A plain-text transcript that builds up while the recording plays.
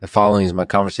The following is my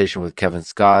conversation with Kevin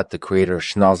Scott, the creator of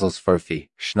Schnozzles Furphy.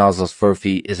 Schnozzles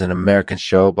Furphy is an American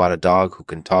show about a dog who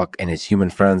can talk and he's human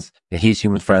friends.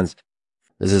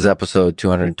 This is episode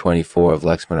 224 of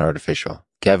Lexman Artificial.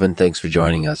 Kevin, thanks for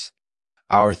joining us.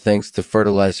 Our thanks to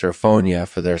Fertilizerphonia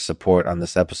for their support on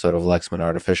this episode of Lexman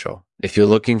Artificial. If you're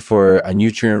looking for a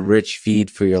nutrient-rich feed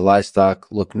for your livestock,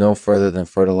 look no further than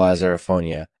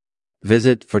Fertilizerphonia.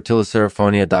 Visit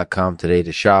fertilizerphonia.com today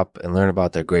to shop and learn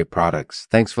about their great products.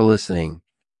 Thanks for listening.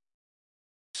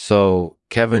 So,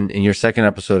 Kevin, in your second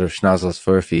episode of Schnozzles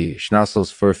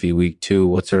Furphy Week 2,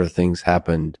 what sort of things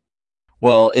happened?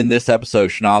 Well, in this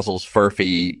episode, Schnozzles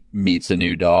Furphy meets a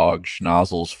new dog,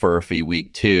 Schnozzles Furphy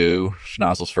Week 2.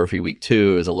 Schnozzles Furphy Week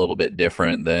 2 is a little bit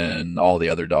different than all the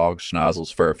other dogs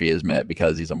Schnozzles Furphy has met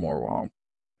because he's a Morwong.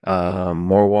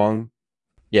 Morwong?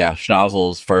 Yeah,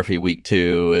 Schnozzles Furphy Week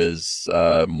 2 is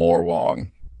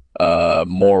Morwong.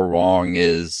 Morwong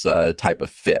is a type of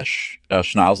fish.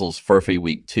 Schnozzles Furphy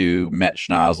Week 2 met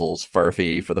Schnozzles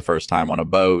Furphy for the first time on a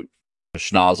boat.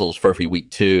 Schnozzles Furphy Week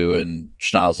 2 and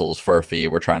Schnozzles Furphy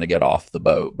were trying to get off the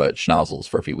boat, but Schnozzles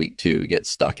Furphy Week 2 gets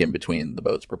stuck in between the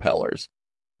boat's propellers.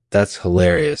 That's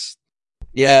hilarious.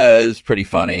 Yeah, it was pretty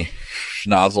funny.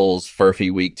 Schnozzles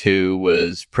Furphy Week 2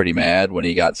 was pretty mad when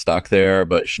he got stuck there,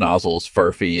 but Schnozzles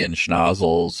Furphy and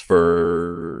Schnozzles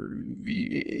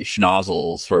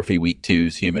Furphy Week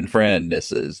 2's human friend,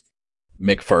 Mrs.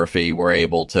 McFurphy, were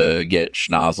able to get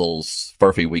Schnozzles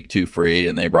Furphy Week 2 free,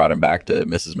 and they brought him back to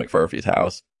Mrs. McFurphy's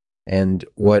house. And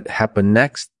what happened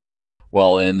next?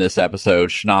 Well, in this episode,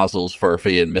 Schnozzles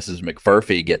Furphy and Mrs.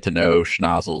 McFurphy get to know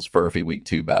Schnozzles Furphy Week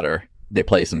 2 better. They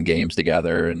play some games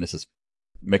together, and Mrs.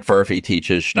 McFurphy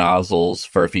teaches Schnozzles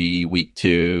Furphy Week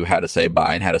 2 how to say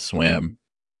bye and how to swim.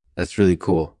 That's really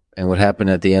cool. And what happened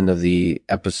at the end of the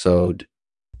episode?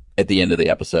 At the end of the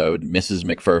episode, Mrs.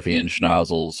 McFurphy and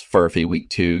Schnozzles Furphy Week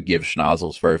 2 give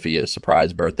Schnozzles Furphy a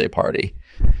surprise birthday party.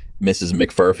 Mrs.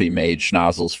 McFurphy made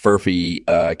Schnozzles Furphy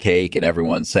a cake, and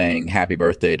everyone sang happy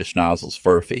birthday to Schnozzles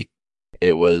Furphy.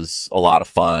 It was a lot of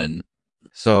fun.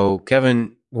 So,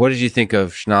 Kevin, what did you think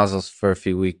of Schnozzles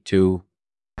Furphy Week 2?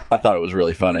 I thought it was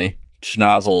really funny.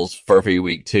 Schnozzles Furphy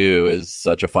Week 2 is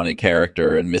such a funny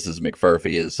character, and Mrs.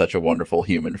 McFurphy is such a wonderful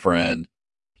human friend.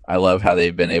 I love how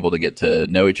they've been able to get to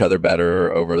know each other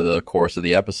better over the course of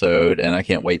the episode, and I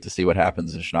can't wait to see what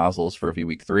happens in Schnozzles Furphy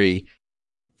Week 3.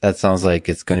 That sounds like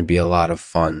it's going to be a lot of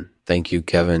fun. Thank you,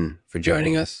 Kevin, for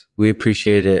joining us. We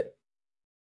appreciate it.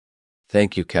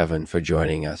 Thank you, Kevin, for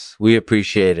joining us. We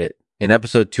appreciate it. In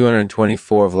episode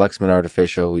 224 of Lexman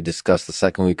Artificial, we discussed the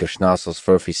second week of Schnozzles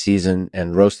Furphy season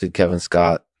and roasted Kevin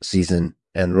Scott.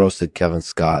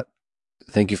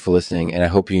 Thank you for listening, and I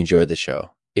hope you enjoyed the show.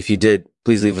 If you did,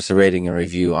 please leave us a rating and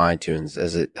review on iTunes,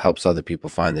 as it helps other people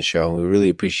find the show. We really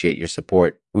appreciate your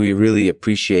support.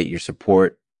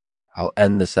 I'll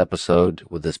end this episode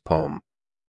with this poem.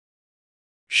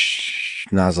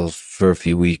 Schnozzles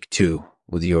Furphy Week 2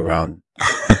 with you around.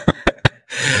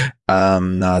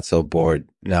 I'm not so bored.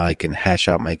 Now I can hash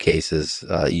out my cases.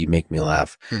 You make me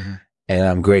laugh. Mm-hmm. And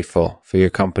I'm grateful for your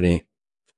company.